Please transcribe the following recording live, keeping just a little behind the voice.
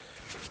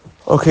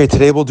Okay,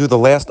 today we'll do the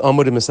last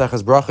Amud in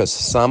Maseches Brachas,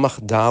 Samach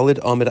Dalid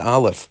Amud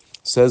Aleph.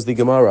 Says the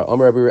Gemara,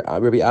 Amar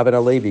Rabbi Avan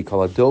Alevi,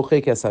 Kol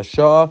Adochek Es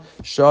Hashah,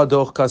 Shah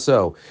Doch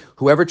Kaso.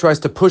 Whoever tries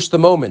to push the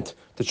moment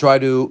to try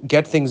to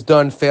get things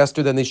done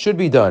faster than they should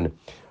be done.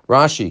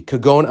 Rashi,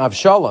 Kagon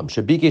Avshalom,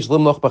 Shabikesh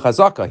Limloch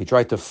B'Chazaka. He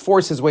tried to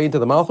force his way into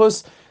the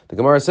Malchus. The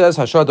Gemara says,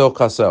 Hashah Doch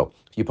Kaso.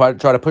 If you try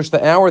to push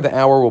the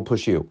hour will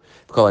push you.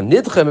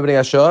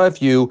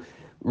 If you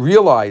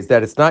realize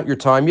that it's not your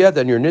time yet,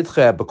 then you're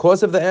nidche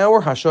because of the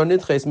hour. Hashan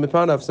nidches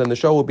mipanav, then the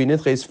show will be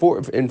nidches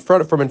from in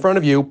front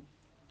of you,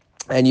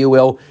 and you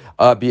will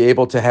be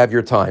able to have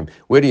your time.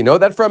 Where do you know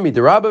that from?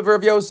 Midrabba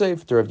v'Rav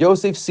Yosef, to Rav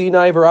Yosef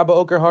Sinai v'Rabba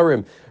Oker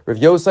Harim. Rav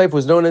Yosef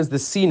was known as the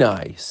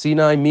Sinai.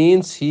 Sinai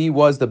means he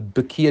was the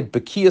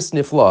Bekias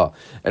Nifla,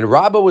 and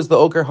Rabba was the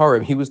Oker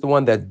Harim. He was the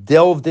one that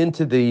delved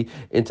into the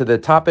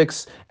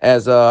topics,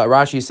 as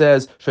Rashi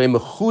says, Shei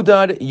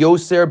Mechudad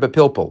Yoser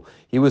Bepilpul.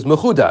 He was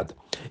Mechudad.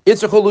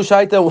 Itzrachol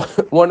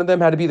Lushaita, one of them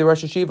had to be the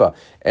Rosh Hashiva.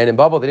 And in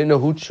Babel, they didn't know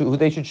who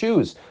they should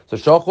choose. So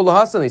Shalchul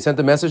Hasan, they sent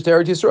a message to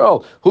Eretz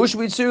Yisrael. Who should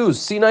we choose?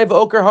 Sinai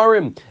v'Oker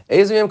Harim.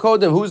 Ezim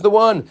Kodem, who's the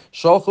one?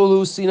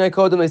 Shalchul Sinai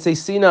Kodem, they say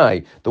Sinai,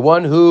 the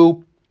one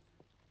who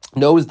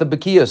knows the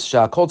Bekias,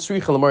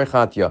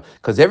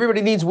 because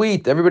everybody needs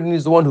wheat. Everybody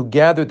needs the one who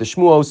gathered the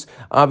Shmuos.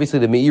 Obviously,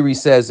 the Meiri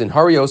says in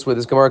Harios, where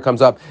this Gemara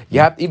comes up,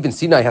 even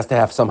Sinai has to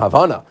have some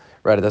Havana.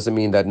 Right, it doesn't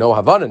mean that no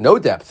Havana, no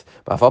depth.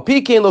 But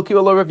even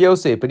though Rav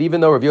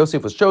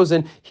Yosef was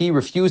chosen, he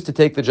refused to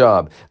take the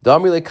job.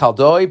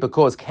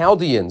 Because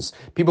Chaldeans,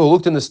 people who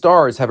looked in the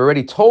stars, have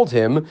already told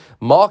him,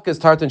 Malchus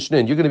Tartan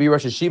Shnin, you're going to be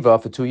Rosh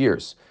Hashiva for 2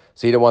 years.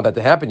 So he didn't want that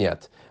to happen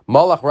yet.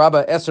 Malach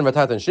Rabba Esr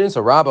Matatan Shin.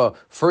 So Rabba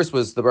first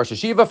was the Rosh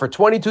Hashiva for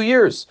 22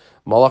 years.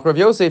 Malach Rav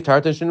Yosef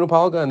Tartan Shin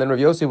Upalga, and then Rav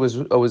Yosef was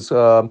Rosh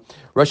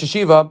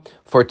Hashiva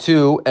for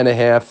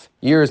 2.5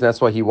 years, and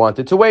that's why he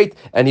wanted to wait.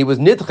 And he was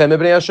Nidchem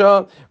Ibn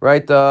Asha,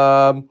 right?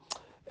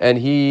 And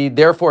he,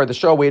 therefore, the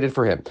Shah waited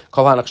for him.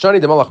 Kol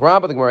Hanachshani de Malach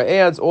Rabba, the Gemara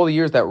adds, all the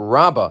years that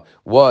Rabba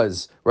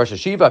was Rosh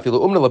Hashiva,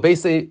 Afilu Umna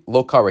Lebeise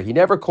Lo Kara. He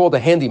never called a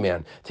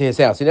handyman to his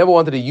house. He never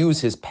wanted to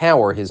use his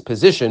power, his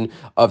position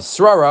of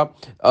Srara.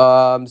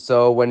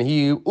 So when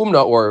he,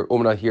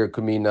 Umna here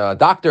could mean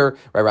doctor,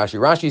 right?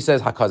 Rashi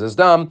says, Hakazaz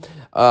Dam.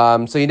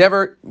 So he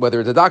never,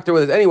 whether it's a doctor,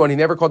 whether it's anyone, he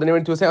never called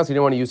anyone to his house. He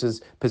didn't want to use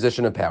his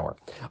position of power.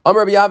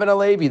 Rabbi Avan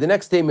Alevi, the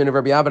next statement of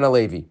Rabbi Avan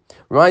Alevi.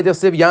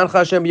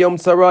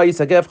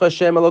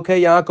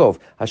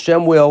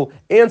 Hashem will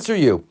answer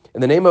you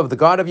in the name of the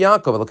God of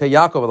Yaakov.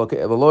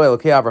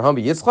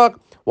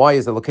 Why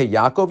is Elokei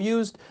Yaakov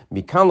used?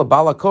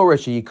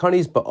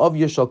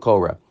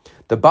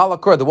 The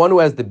Balakor, the one who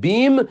has the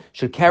beam,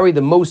 should carry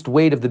the most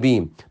weight of the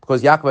beam.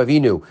 Because Yaakov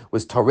Avinu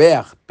was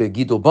Tareach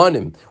Begidul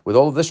Banim, with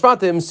all of the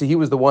Shvatim, so he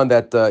was the one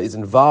that is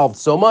involved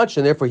so much,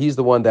 and therefore he's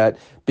the one that,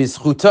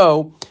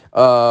 Bizchuto,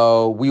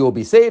 we will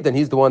be saved, and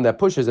he's the one that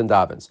pushes and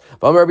davens.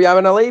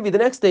 The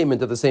next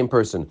statement of the same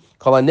person,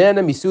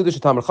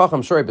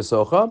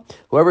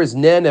 whoever is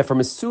nene from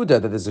a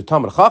Suda, that there's a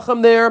Talmud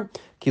Chacham there,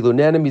 Kilu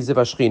nene miziv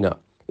ashchina.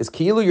 Is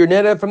Kilu your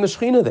nene from the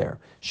Shechina there?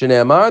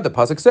 Shnei Amar, the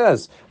pasuk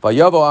says,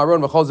 "Vayavo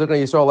Aaron v'chol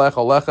ziknei Yisrael lecha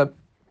lecha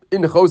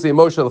in nechosei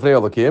Moshe l'fnei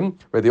Elokim,"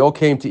 where they all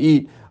came to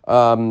eat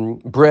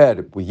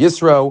bread with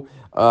Yisro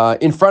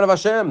in front of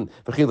Hashem.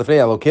 V'chi l'fnei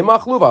Elokim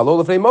achlu v'alo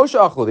l'fnei Moshe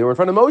achlu. They were in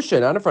front of Moshe,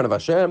 not in front of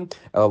Hashem.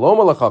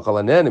 Elaloma lecha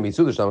kalanen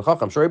mitzud shtam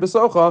chacham shorei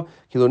besocha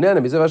Kilu nene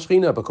mizav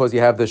Shechina, because you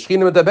have the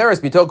Shechina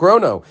medaberes mitel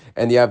grono,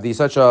 and you have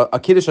such a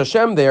kiddush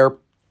Hashem there.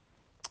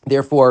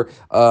 Therefore,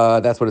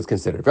 that's what is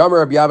considered.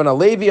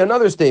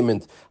 Another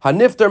statement. When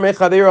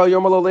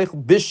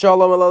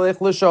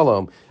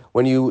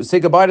you say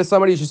goodbye to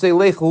somebody, you should say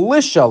lech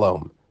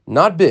lishalom,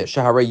 not bish.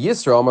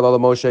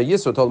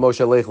 Yisro told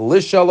Moshe lech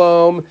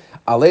lishalom,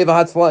 alev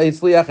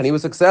hatzliach, and he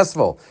was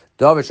successful.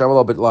 David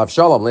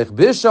Avshalom lech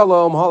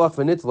bishalom halach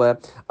v'nitle.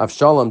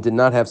 Avshalom did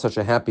not have such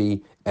a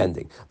happy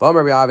ending. The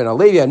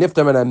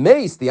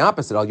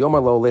opposite. Al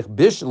yomar lo lech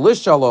bish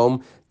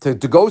lishalom. To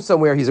go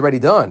somewhere he's already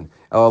done.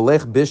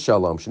 Lech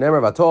bishalom.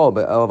 Shneimar vatol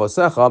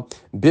be'elavosecha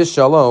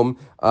bishalom.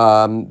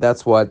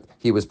 That's what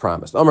he was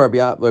promised. Amar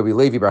Rabbi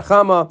Levi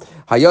Barchama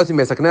Hayotim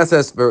Beis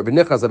HaKnesses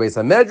v'nichas Beis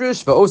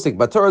HaMedrash v'osik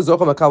b'Torah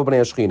zocha makal b'nei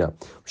Hashchina. We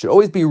should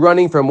always be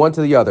running from one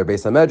to the other.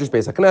 Beis HaMedrash,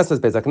 Beis HaKnesses,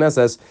 Beis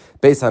HaKnesses,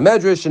 Beis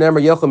HaMedrash.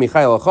 Shneimar Yelchu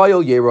Michayel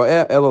Achayil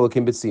Yeroeh El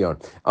Elokim B'Tzion.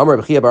 Amar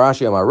Rabbi Chia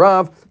Barashi Amar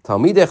Rav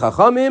Talmidei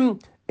Chachamim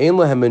Ein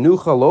Lehem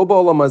Menucha Lo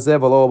Ba'olam Hazeh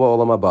V'Lo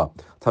Ba'olam Haba.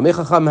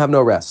 Talmidei Chachamim have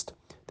no rest.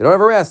 They don't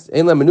have a rest.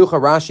 Ein le menucha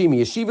Rashi mi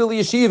yeshiva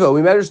li yeshiva.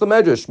 We medrash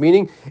lemedrash,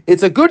 meaning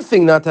it's a good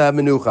thing not to have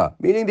menucha.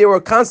 Meaning they were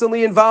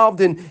constantly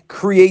involved in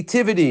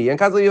creativity and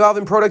constantly involved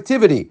in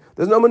productivity.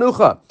 There's no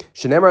menucha.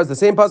 Shenemar, as the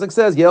same pasuk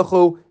says,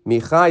 Yelchu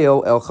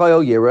Michayel El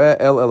Chayel Yereh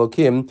El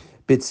Elokim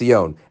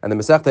B'Tzion. And the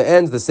Masechta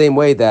ends the same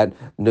way that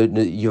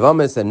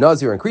Yevamis and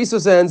Nazir and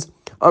Krisos ends.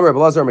 Amar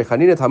Belazar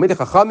Mechanina Talmidei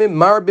Chachamim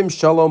Marbim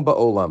Shalom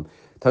Ba'olam.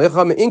 Talmidei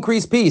Chachamim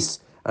increase peace.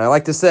 And I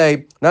like to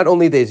say, not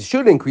only they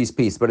should increase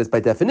peace, but it's by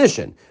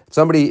definition.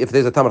 If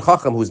there's a Talmid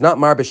Chacham who's not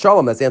Mar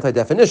B'Shalom, that's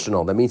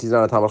anti-definitional. That means he's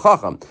not a Talmid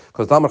Chacham.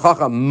 Because Talmid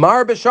Chacham,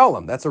 Mar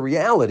B'Shalom, that's a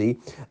reality.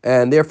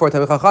 And therefore,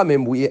 Talmid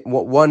Chachamim,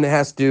 one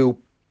has to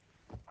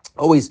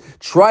always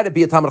try to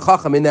be a Talmid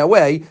Chacham in that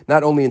way,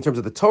 not only in terms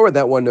of the Torah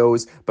that one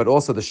knows, but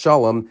also the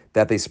Shalom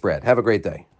that they spread. Have a great day.